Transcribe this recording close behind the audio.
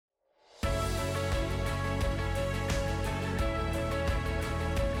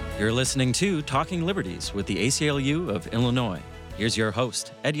You're listening to Talking Liberties with the ACLU of Illinois. Here's your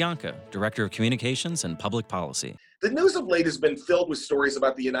host, Ed Yonka, Director of Communications and Public Policy. The news of late has been filled with stories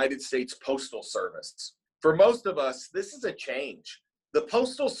about the United States Postal Service. For most of us, this is a change. The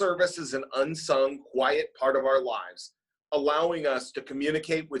Postal Service is an unsung, quiet part of our lives, allowing us to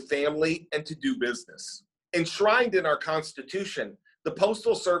communicate with family and to do business. Enshrined in our Constitution, the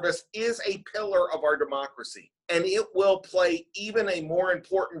Postal Service is a pillar of our democracy, and it will play even a more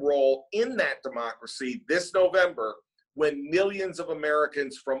important role in that democracy this November when millions of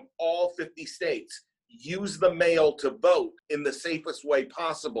Americans from all 50 states use the mail to vote in the safest way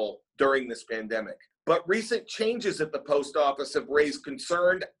possible during this pandemic. But recent changes at the post office have raised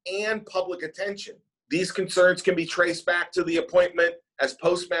concern and public attention. These concerns can be traced back to the appointment as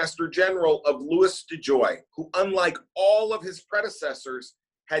Postmaster General of Louis DeJoy, who, unlike all of his predecessors,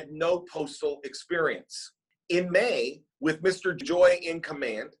 had no postal experience. In May, with Mr. DeJoy in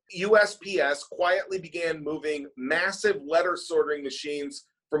command, USPS quietly began moving massive letter sorting machines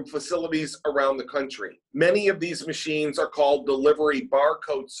from facilities around the country. Many of these machines are called delivery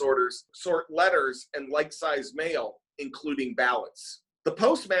barcode sorters, sort letters and like-size mail, including ballots. The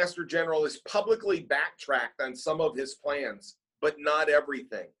Postmaster General has publicly backtracked on some of his plans, but not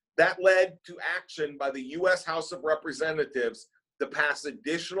everything. That led to action by the U.S. House of Representatives to pass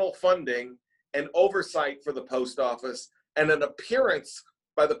additional funding and oversight for the post office, and an appearance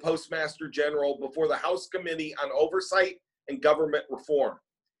by the Postmaster General before the House Committee on Oversight and Government Reform.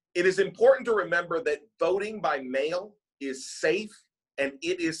 It is important to remember that voting by mail is safe and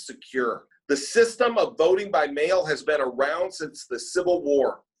it is secure. The system of voting by mail has been around since the Civil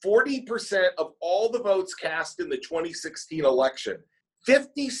War. 40% of all the votes cast in the 2016 election,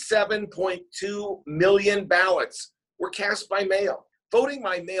 57.2 million ballots were cast by mail. Voting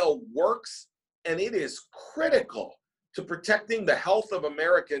by mail works, and it is critical to protecting the health of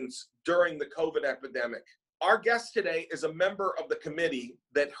Americans during the COVID epidemic. Our guest today is a member of the committee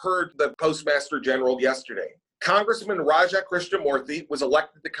that heard the Postmaster General yesterday. Congressman Raja Krishnamoorthi was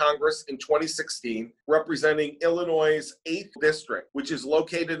elected to Congress in 2016, representing Illinois' 8th District, which is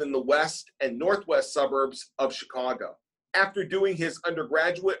located in the west and northwest suburbs of Chicago. After doing his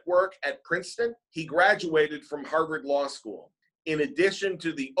undergraduate work at Princeton, he graduated from Harvard Law School. In addition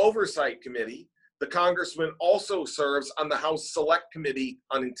to the Oversight Committee, the congressman also serves on the House Select Committee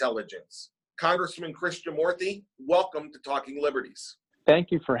on Intelligence. Congressman Krishnamoorthi, welcome to Talking Liberties.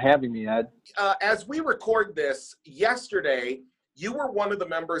 Thank you for having me, Ed. As we record this, yesterday, you were one of the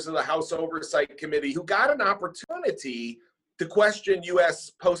members of the House Oversight Committee who got an opportunity to question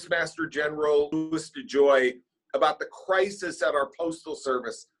U.S. Postmaster General Louis DeJoy about the crisis at our Postal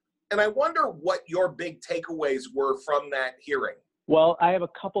Service. And I wonder what your big takeaways were from that hearing. Well, I have a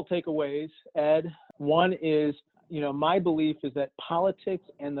couple takeaways, Ed. One is, my belief is that politics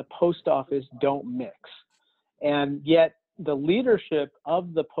and the post office don't mix. And yet the leadership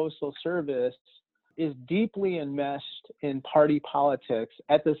of the Postal Service is deeply enmeshed in party politics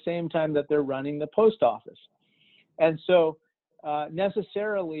at the same time that they're running the post office. And so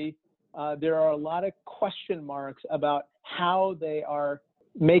necessarily, there are a lot of question marks about how they are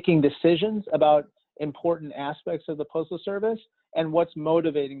making decisions about important aspects of the Postal Service and what's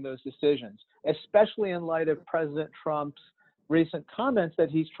motivating those decisions, especially in light of President Trump's recent comments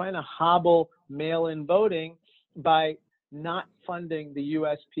that he's trying to hobble mail-in voting by not funding the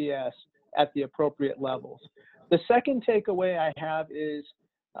USPS at the appropriate levels. The second takeaway I have is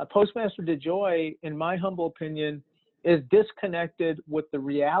Postmaster DeJoy, in my humble opinion, is disconnected with the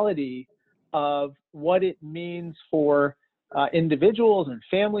reality of what it means for individuals and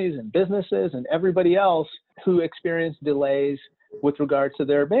families and businesses and everybody else who experience delays with regards to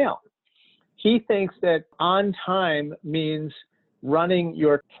their mail. He thinks that on time means running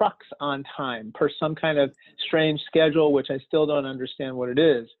your trucks on time per some kind of strange schedule, which I still don't understand what it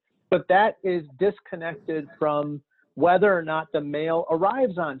is. But that is disconnected from whether or not the mail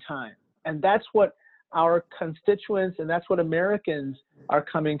arrives on time. And that's what our constituents and that's what Americans are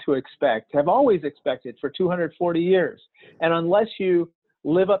coming to expect, have always expected for 240 years. And unless you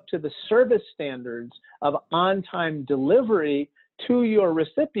live up to the service standards of on-time delivery to your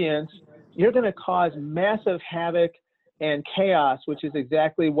recipients, you're going to cause massive havoc and chaos, which is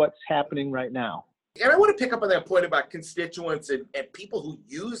exactly what's happening right now. And I want to pick up on that point about constituents and people who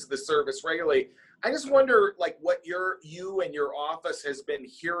use the service regularly. I just wonder, what you and your office has been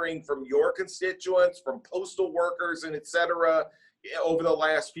hearing from your constituents, from postal workers and et cetera, over the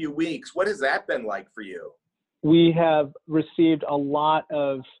last few weeks. What has that been like for you? We have received a lot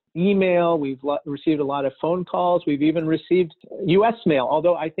of email. We've received a lot of phone calls. We've even received U.S. mail,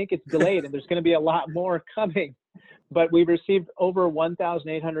 although I think it's delayed and there's going to be a lot more coming. but we received over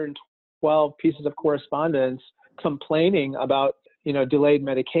 1,812 pieces of correspondence complaining about, delayed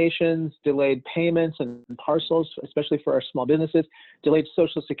medications, delayed payments and parcels, especially for our small businesses, delayed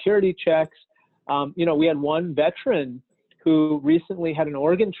Social Security checks. We had one veteran who recently had an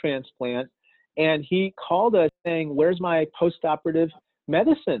organ transplant, and he called us saying, "Where's my post-operative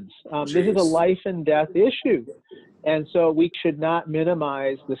medicines?" This is a life and death issue. And so we should not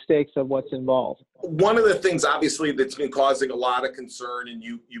minimize the stakes of what's involved. One of the things, obviously, that's been causing a lot of concern, and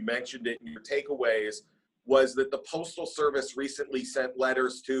you mentioned it in your takeaways, was that the Postal Service recently sent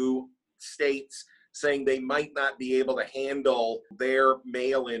letters to states saying they might not be able to handle their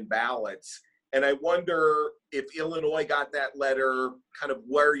mail-in ballots. And I wonder if Illinois got that letter, kind of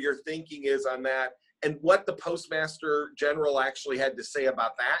where your thinking is on that, and what the Postmaster General actually had to say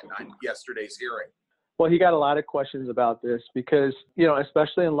about that on yesterday's hearing. Well, he got a lot of questions about this because,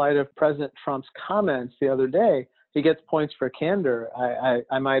 especially in light of President Trump's comments the other day, he gets points for candor,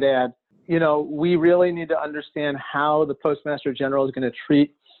 I might add. We really need to understand how the Postmaster General is going to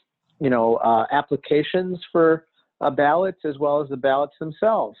treat, applications for ballots as well as the ballots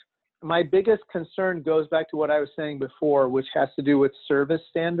themselves. My biggest concern goes back to what I was saying before, which has to do with service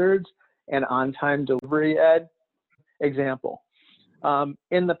standards and on-time delivery, Ed. Example,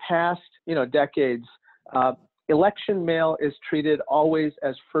 in the past, decades, election mail is treated always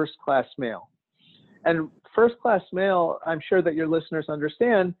as first-class mail. And first-class mail, I'm sure that your listeners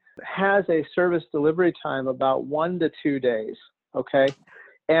understand, has a service delivery time about 1 to 2 days, okay?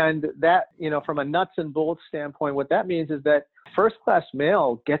 And that, from a nuts and bolts standpoint, what that means is that first-class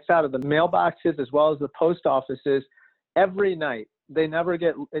mail gets out of the mailboxes as well as the post offices every night. It never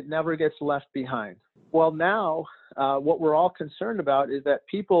gets left behind. Well, now, what we're all concerned about is that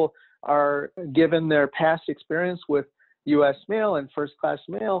people are, given their past experience with U.S. mail and first-class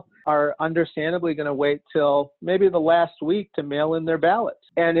mail, are understandably going to wait till maybe the last week to mail in their ballots.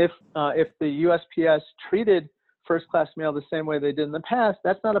 And if the USPS treated first-class mail the same way they did in the past,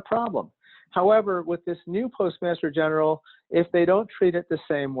 that's not a problem. However, with this new Postmaster General, if they don't treat it the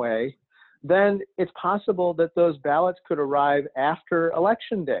same way, then it's possible that those ballots could arrive after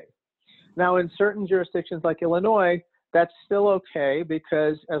Election Day. Now, in certain jurisdictions like Illinois, that's still okay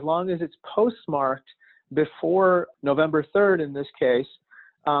because as long as it's postmarked before November 3rd in this case,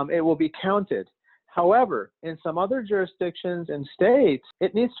 it will be counted. However, in some other jurisdictions and states,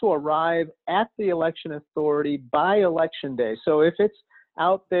 it needs to arrive at the election authority by Election Day. So if it's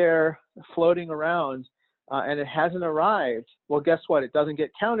out there floating around and it hasn't arrived, well, guess what? It doesn't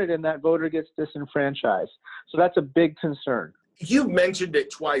get counted and that voter gets disenfranchised. So that's a big concern. You mentioned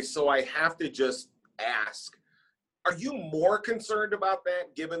it twice, so I have to just ask. Are you more concerned about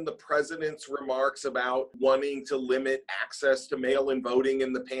that, given the president's remarks about wanting to limit access to mail-in voting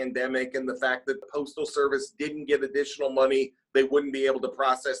in the pandemic and the fact that the Postal Service didn't get additional money, they wouldn't be able to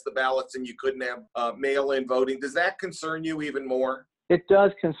process the ballots and you couldn't have mail-in voting? Does that concern you even more? It does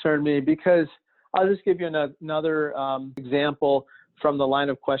concern me because I'll just give you another example from the line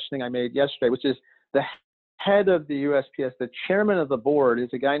of questioning I made yesterday, which is the head of the USPS, the chairman of the board, is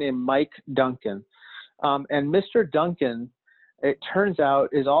a guy named Mike Duncan. And Mr. Duncan, it turns out,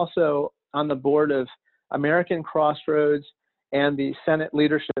 is also on the board of American Crossroads and the Senate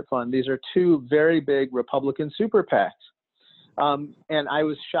Leadership Fund. These are two very big Republican super PACs. And I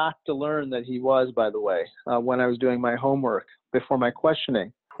was shocked to learn that he was, by the way, when I was doing my homework before my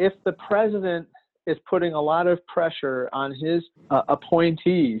questioning. If the president is putting a lot of pressure on his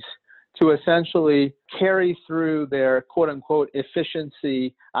appointees to essentially carry through their quote-unquote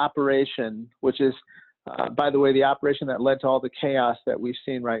efficiency operation, which is, by the way, the operation that led to all the chaos that we've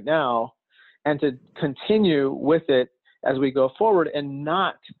seen right now, and to continue with it as we go forward and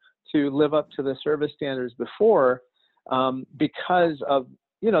not to live up to the service standards before because of,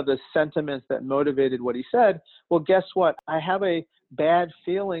 the sentiments that motivated what he said. Well, guess what? I have a bad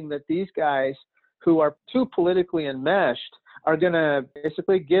feeling that these guys who are too politically enmeshed are going to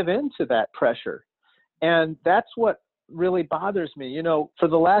basically give in to that pressure. And that's what really bothers me. For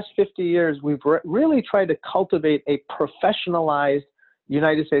the last 50 years, we've really tried to cultivate a professionalized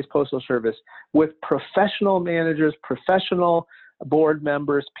United States Postal Service with professional managers, professional board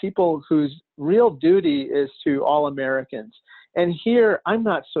members, people whose real duty is to all Americans. And here, I'm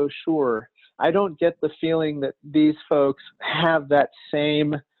not so sure. I don't get the feeling that these folks have that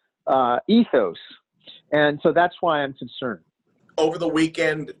same ethos. And so that's why I'm concerned. Over the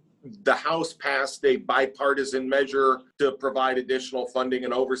weekend, the House passed a bipartisan measure to provide additional funding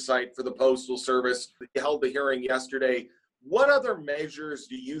and oversight for the Postal Service. They held the hearing yesterday. What other measures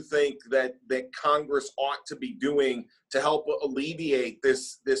do you think that Congress ought to be doing to help alleviate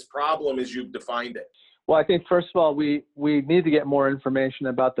this problem as you've defined it? Well, I think, first of all, we need to get more information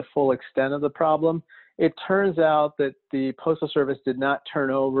about the full extent of the problem. It turns out that the Postal Service did not turn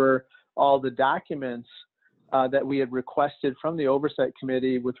over all the documents that we had requested from the Oversight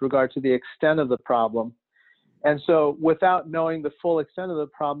Committee with regard to the extent of the problem. And so without knowing the full extent of the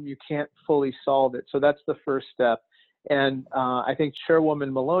problem, you can't fully solve it. So that's the first step. And I think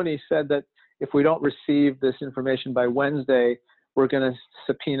Chairwoman Maloney said that if we don't receive this information by Wednesday, we're going to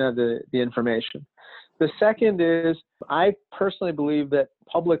subpoena the information. The second is, I personally believe that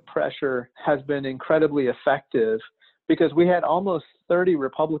public pressure has been incredibly effective, because we had almost 30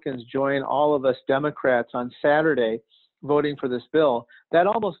 Republicans join all of us Democrats on Saturday voting for this bill. That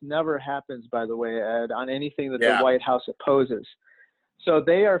almost never happens, by the way, Ed, on anything that the White House opposes. So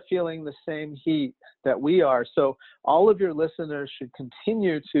they are feeling the same heat that we are. So all of your listeners should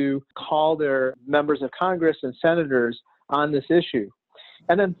continue to call their members of Congress and senators on this issue.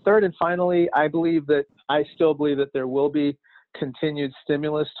 And then third and finally, I still believe that there will be continued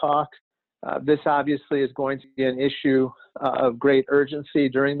stimulus talk. This obviously is going to be an issue of great urgency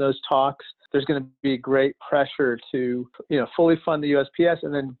during those talks. There's going to be great pressure to, fully fund the USPS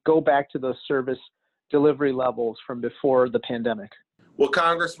and then go back to those service delivery levels from before the pandemic. Well,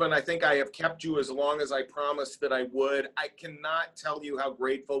 Congressman, I think I have kept you as long as I promised that I would. I cannot tell you how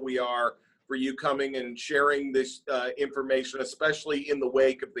grateful we are for you coming and sharing this information, especially in the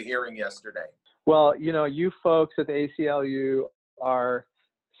wake of the hearing yesterday. Well, you folks at the ACLU are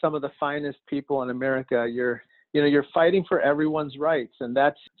some of the finest people in America. You're fighting for everyone's rights, and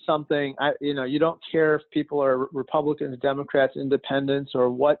that's something, you don't care if people are Republicans, Democrats, independents, or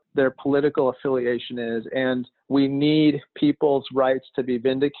what their political affiliation is, and we need people's rights to be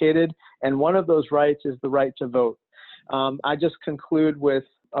vindicated, and one of those rights is the right to vote. I just conclude with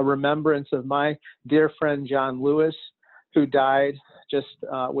a remembrance of my dear friend John Lewis, who died just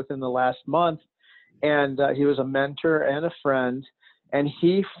within the last month, and he was a mentor and a friend, and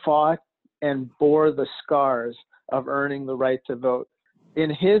he fought and bore the scars of earning the right to vote. In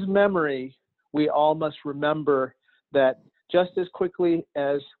his memory, we all must remember that just as quickly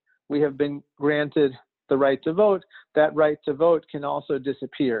as we have been granted the right to vote, that right to vote can also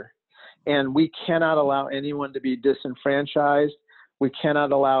disappear. And we cannot allow anyone to be disenfranchised. We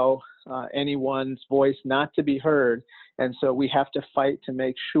cannot allow anyone's voice not to be heard. And so we have to fight to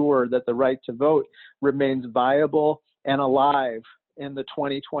make sure that the right to vote remains viable and alive in the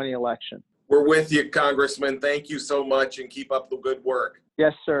 2020 election. We're with you, Congressman. Thank you so much, and keep up the good work.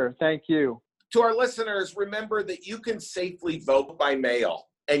 Yes, sir. Thank you. To our listeners, remember that you can safely vote by mail,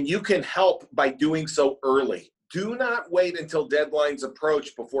 and you can help by doing so early. Do not wait until deadlines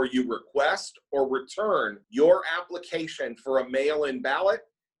approach before you request or return your application for a mail-in ballot,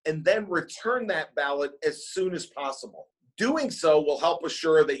 and then return that ballot as soon as possible. Doing so will help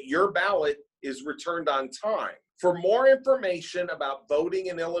assure that your ballot is returned on time. For more information about voting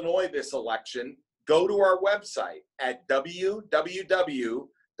in Illinois this election, go to our website at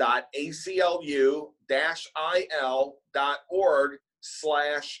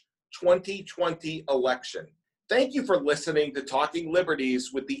www.aclu-il.org/2020 Thank you for listening to Talking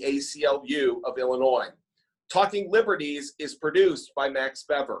Liberties with the ACLU of Illinois. Talking Liberties is produced by Max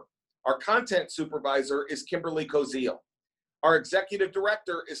Bever. Our content supervisor is Kimberly Koziel. Our executive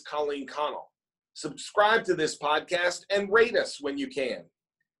director is Colleen Connell. Subscribe to this podcast and rate us when you can.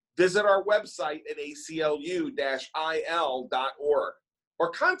 Visit our website at aclu-il.org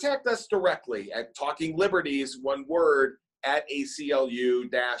or contact us directly at Talking Liberties, one word, at aclu-il.org.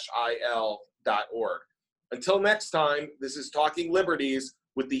 Until next time, this is Talking Liberties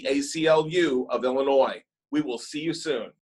with the ACLU of Illinois. We will see you soon.